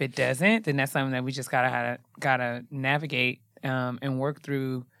 But if it doesn't, then that's something that we just gotta navigate and work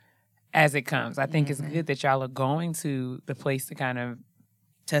through as it comes. I think it's good that y'all are going to the place to kind of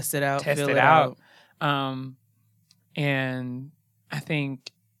test it out, test feel it out. And I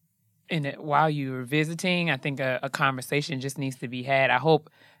think while you're visiting, I think a conversation just needs to be had. I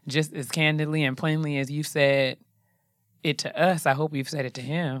hope just as candidly and plainly as you said it to us, I hope you've said it to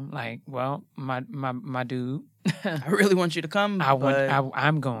him. Like, well, my dude, I really want you to come.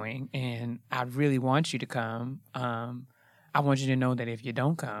 I'm going, and I really want you to come. I want you to know that if you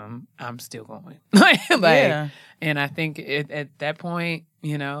don't come, I'm still going. Yeah. And I think at that point,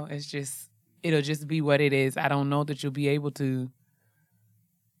 you know, it'll just be what it is. I don't know that you'll be able to.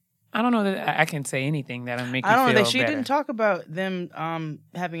 I don't know that I can say anything that'll make you feel better. She didn't talk about them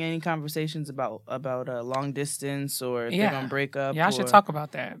having any conversations about long distance or if they're going to break up. Yeah, I should talk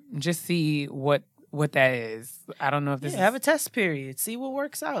about that. Just see what that is. I don't know if this is... have a test period. See what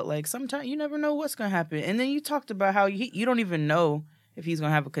works out. Like, sometimes you never know what's going to happen. And then you talked about how you don't even know if he's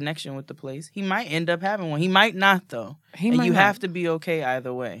going to have a connection with the place. He might end up having one. He might not, though. You have to be okay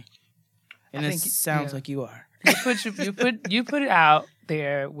either way. And it sounds like you are. You put it out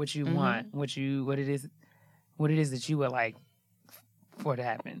there what you want, what it is that you would like for it to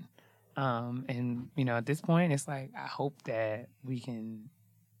happen. And you know, at this point it's like I hope that we can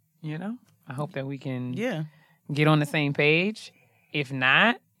get on the same page. If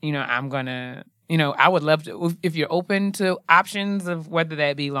not, you know, I'm gonna, you know, I would love to, if you're open to options of whether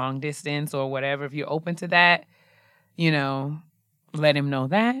that be long distance or whatever, if you're open to that, you know, let him know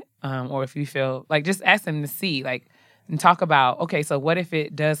that. Or if you feel like, just ask him to see, like, and talk about, okay, so what if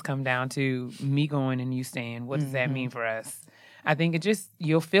it does come down to me going and you staying? What does that mean for us? I think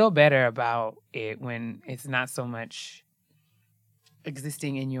you'll feel better about it when it's not so much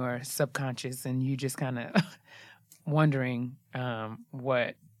existing in your subconscious and you just kind of wondering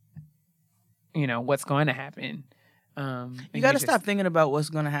what's going to happen. You got to stop thinking about what's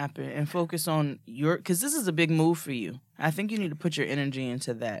going to happen and focus on because this is a big move for you. I think you need to put your energy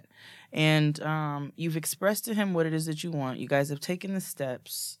into that. And you've expressed to him what it is that you want. You guys have taken the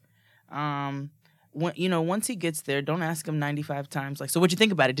steps. Once he gets there, don't ask him 95 times, like, so what'd you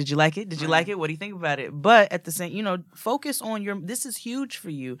think about it? Did you like it? Did you like it? What do you think about it? But at the same, focus on this is huge for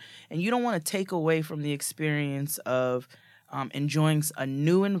you. And you don't want to take away from the experience of enjoying a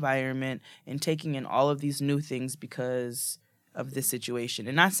new environment and taking in all of these new things because of this situation.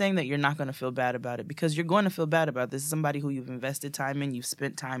 And not saying that you're not going to feel bad about it, because you're going to feel bad about this. This is somebody who you've invested time in, you've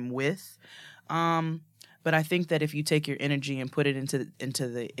spent time with. But I think that if you take your energy and put it into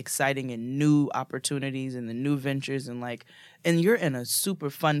the exciting and new opportunities and the new ventures and you're in a super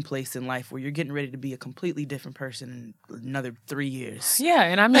fun place in life where you're getting ready to be a completely different person in another 3 years. Yeah,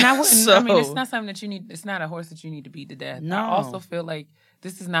 and I mean, I wouldn't. I mean, it's not something that you need. It's not a horse that you need to beat to death. No. I also feel like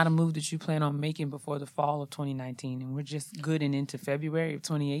this is not a move that you plan on making before the fall of 2019, and we're just good and into February of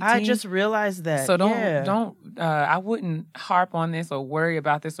 2018. I just realized that. So don't. I wouldn't harp on this or worry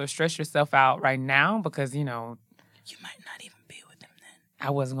about this or stress yourself out right now because you might not even be with him then. I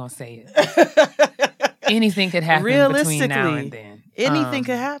wasn't gonna say it. Anything could happen between now and then. Anything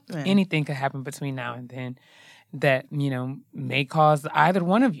could happen. Anything could happen between now and then that, may cause either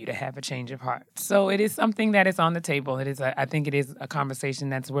one of you to have a change of heart. So it is something that is on the table. I think it is a conversation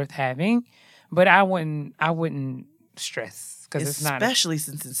that's worth having. But I wouldn't stress because it's not. Especially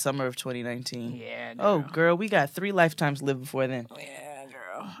since it's summer of 2019. Yeah. Girl. Oh, girl, we got 3 lifetimes to live before then. Yeah,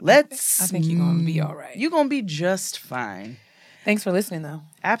 girl. I think you're gonna be all right. You're gonna be just fine. Thanks for listening, though.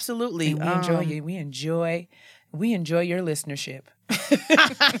 Absolutely. And we enjoy you. We enjoy your listenership.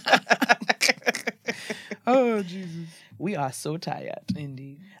 Oh, Jesus. We are so tired.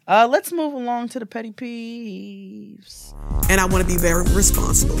 Indeed. Let's move along to the petty peeves. And I want to be very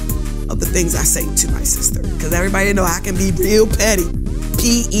responsible of the things I say to my sister. Because everybody know I can be real petty.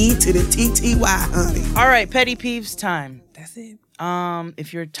 P-E to the T-T-Y, honey. All right, petty peeves time. That's it.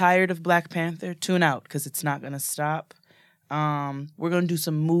 If you're tired of Black Panther, tune out because it's not going to stop. We're going to do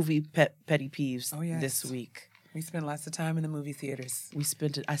some movie petty peeves this week. We spent lots of time in the movie theaters. I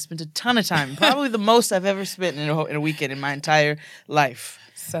spent a ton of time. Probably the most I've ever spent in a weekend in my entire life.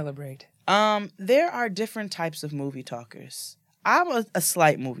 Celebrate. There are different types of movie talkers. I'm a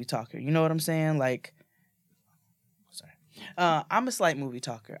slight movie talker. You know what I'm saying? I'm a slight movie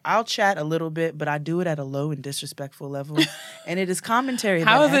talker. I'll chat a little bit, but I do it at a low and disrespectful level. And it is commentary.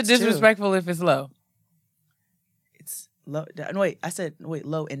 How is it disrespectful if it's low? It's low. No, wait. I said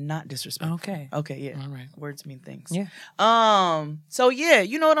low and not disrespectful. Okay, yeah. All right. Words mean things. Yeah. So yeah,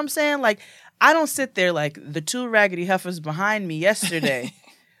 you know what I'm saying? Like, I don't sit there like the 2 raggedy heifers behind me yesterday.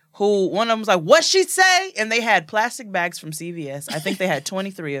 Who one of them was like, "What'd she say?" And they had plastic bags from CVS. I think they had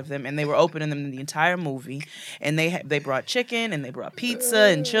 23 of them, and they were opening them in the entire movie. And they brought chicken, and they brought pizza,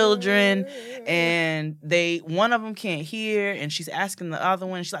 and children. And one of them can't hear, and she's asking the other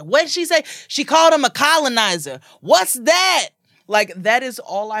one. She's like, "What did she say?" She called him a colonizer. What's that? Like, that is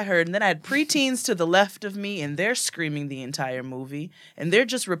all I heard. And then I had preteens to the left of me, and they're screaming the entire movie. And they're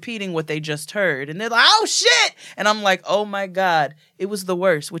just repeating what they just heard. And they're like, "Oh, shit!" And I'm like, oh, my God. It was the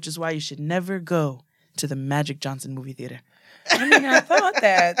worst, which is why you should never go to the Magic Johnson movie theater. I mean, I thought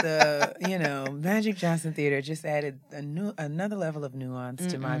that the, Magic Johnson Theater just added another level of nuance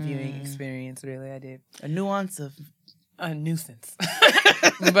to my viewing experience. Really, I did. A nuance of... A nuisance.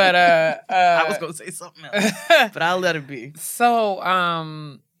 But I was gonna say something else, but I'll let it be. So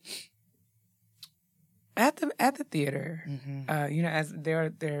at the theater, as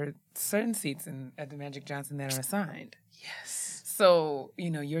there are certain seats at the Magic Johnson that are assigned. Yes. So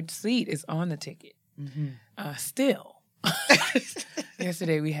your seat is on the ticket. Still.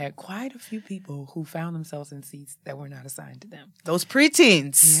 Yesterday we had quite a few people who found themselves in seats that were not assigned to them. Those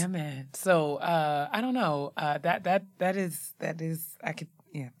preteens. Yeah, man. So I don't know. That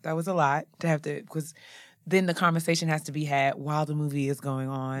was a lot to have to, because then the conversation has to be had while the movie is going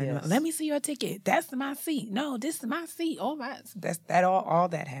on. Yes. Let me see your ticket. That's my seat. No, this is my seat. Oh my, all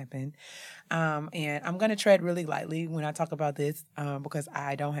that happened. And I'm gonna tread really lightly when I talk about this because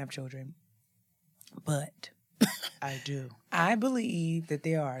I don't have children, but. I do. I believe that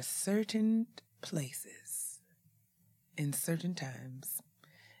there are certain places, in certain times,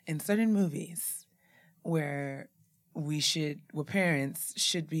 in certain movies, where parents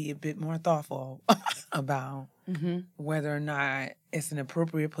should be a bit more thoughtful about whether or not it's an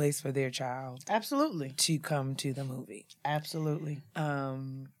appropriate place for their child. Absolutely. To come to the movie. Absolutely.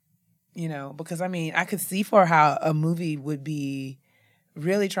 Because I could see for how a movie would be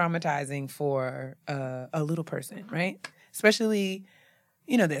really traumatizing for a little person, right? Especially,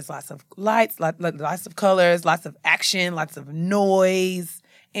 there's lots of lights, lots of colors, lots of action, lots of noise,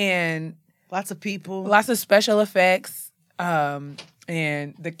 and lots of people, lots of special effects. And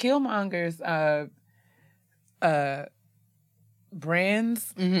the Killmonger's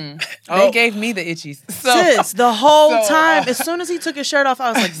brands, they gave me the itchies. So, sis, the whole time, as soon as he took his shirt off,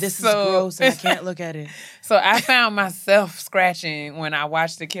 I was like, this is gross and I can't look at it. So I found myself scratching when I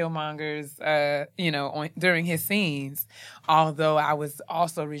watched the Killmonger's, during his scenes, although I was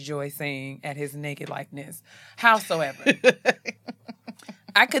also rejoicing at his naked likeness. Howsoever,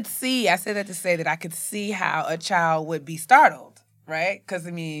 I said that to say that I could see how a child would be startled, right? Because,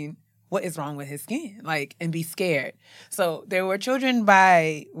 what is wrong with his skin? And be scared. So there were children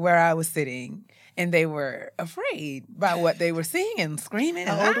by where I was sitting, and they were afraid by what they were seeing and screaming.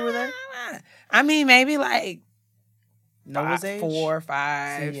 How old were they? Maybe Noah's age? 4 or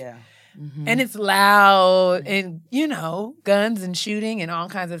 5. So, yeah. And it's loud and, guns and shooting and all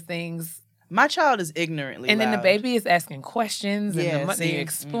kinds of things. My child is ignorantly and loud. Then the baby is asking questions and the mother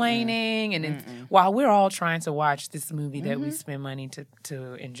explaining. And while we're all trying to watch this movie that we spend money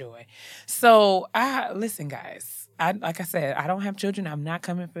to enjoy. So, listen, guys. Like I said, I don't have children. I'm not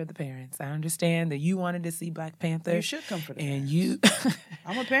coming for the parents. I understand that you wanted to see Black Panther. You should come for the parents.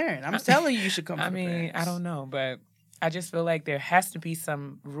 I'm a parent. I'm telling you should come for the parents. I don't know, but I just feel like there has to be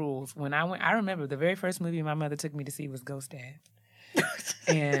some rules. When I remember the very first movie my mother took me to see was Ghost Dad.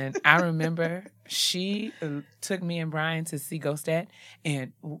 And I remember she took me and Brian to see Ghostat,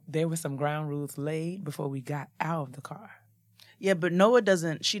 and there were some ground rules laid before we got out of the car. Yeah, but Noah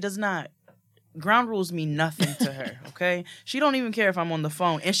doesn't. She does not. Ground rules mean nothing to her, okay? She don't even care if I'm on the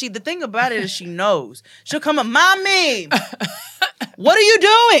phone. And the thing about it is she knows. She'll come up, Mommy, what are you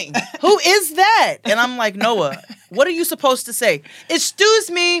doing? Who is that? And I'm like, Noah, what are you supposed to say?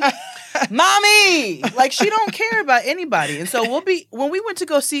 Excuse me, Mommy. Like, she don't care about anybody. And so when we went to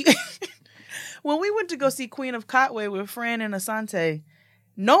go see Queen of Katwe with Fran and Asante,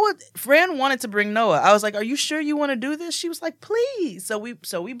 Fran wanted to bring Noah. I was like, are you sure you want to do this? She was like, please. So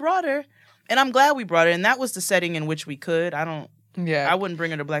we brought her. And I'm glad we brought her. And that was the setting in which we could. I wouldn't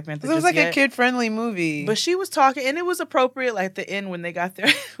bring her to Black Panther. It was like a kid-friendly movie. But she was talking, and it was appropriate. Like at the end when they got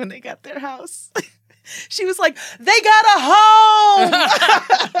their house, she was like, "They got a home."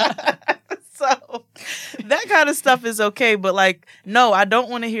 So that kind of stuff is okay. But like, no, I don't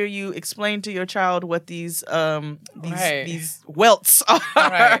want to hear you explain to your child what these welts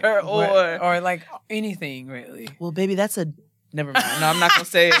are, or like anything really. Well, baby, that's a. Never mind. No, I'm not going to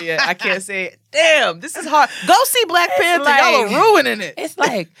say it yet. I can't say it. Damn, this is hard. Go see Black Panther. Like, y'all are ruining it. It's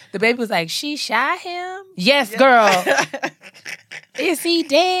like, the baby was like, she shot him? Yes, girl. Is he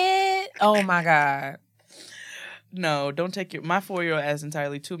dead? Oh, my God. No, don't take my 4-year-old has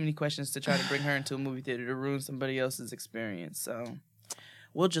entirely too many questions to try to bring her into a movie theater to ruin somebody else's experience. So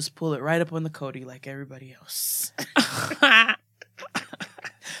we'll just pull it right up on the Cody like everybody else.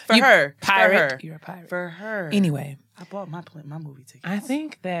 You're a pirate. For her. Anyway. I bought my movie tickets. I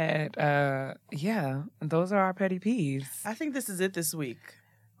think that, those are our petty peeves. I think this is it this week.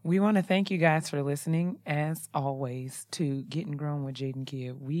 We want to thank you guys for listening, as always, to Getting Grown with Jade and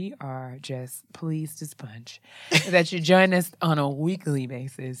Kia. We are just pleased as punch that you join us on a weekly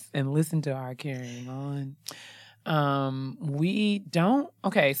basis and listen to our carrying on.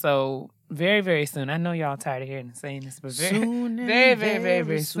 So very, very soon. I know y'all tired of hearing saying this, but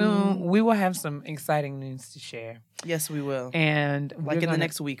very soon, we will have some exciting news to share. Yes, we will. And like in the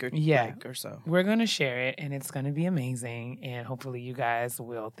next week or so. We're going to share it, and it's going to be amazing. And hopefully you guys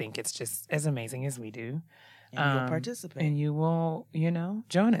will think it's just as amazing as we do. And you'll participate. And you will,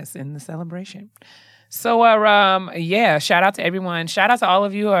 join us in the celebration. So, shout out to everyone. Shout out to all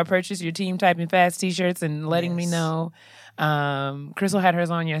of you who purchased your Team Typing Fast t-shirts and letting me know. Crystal had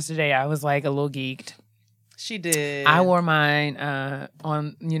hers on yesterday. I was like a little geeked. She did. I wore mine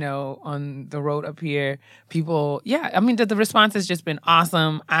on the road up here. People, the response has just been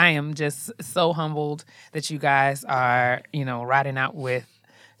awesome. I am just so humbled that you guys are, riding out with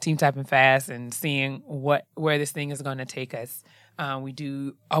Team Typing Fast and seeing where this thing is going to take us.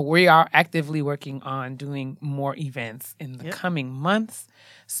 We are actively working on doing more events in the coming months.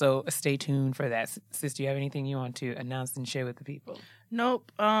 So stay tuned for that. Sis, do you have anything you want to announce and share with the people?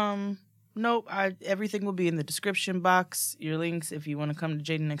 Nope. Everything will be in the description box. Your links if you want to come to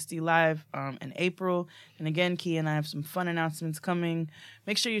Jade and XD Live in April. And again, Kia and I have some fun announcements coming.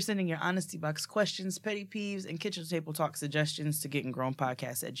 Make sure you're sending your Honesty Box questions, petty peeves, and kitchen table talk suggestions to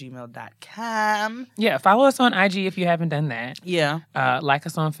gettinggrownpodcast@gmail.com. Yeah, follow us on IG if you haven't done that. Yeah. Like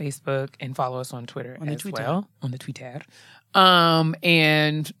us on Facebook and follow us on Twitter On the Twitter.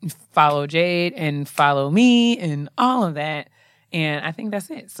 And follow Jade and follow me and all of that. And I think that's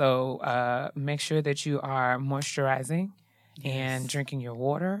it. So make sure that you are moisturizing and drinking your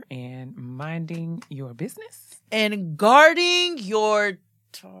water and minding your business. And guarding your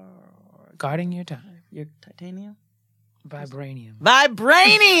time. Your titanium? Vibranium. What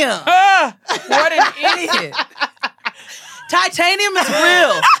an idiot. Titanium is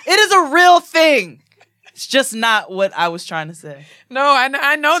real. It is a real thing. It's just not what I was trying to say. No,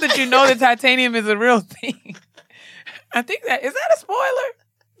 I know that you know that titanium is a real thing. I think is that a spoiler?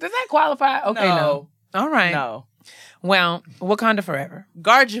 Does that qualify? Okay, no. All right. No. Well, Wakanda forever.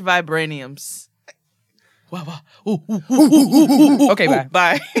 Guard your vibraniums. Okay, bye.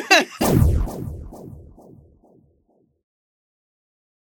 Bye.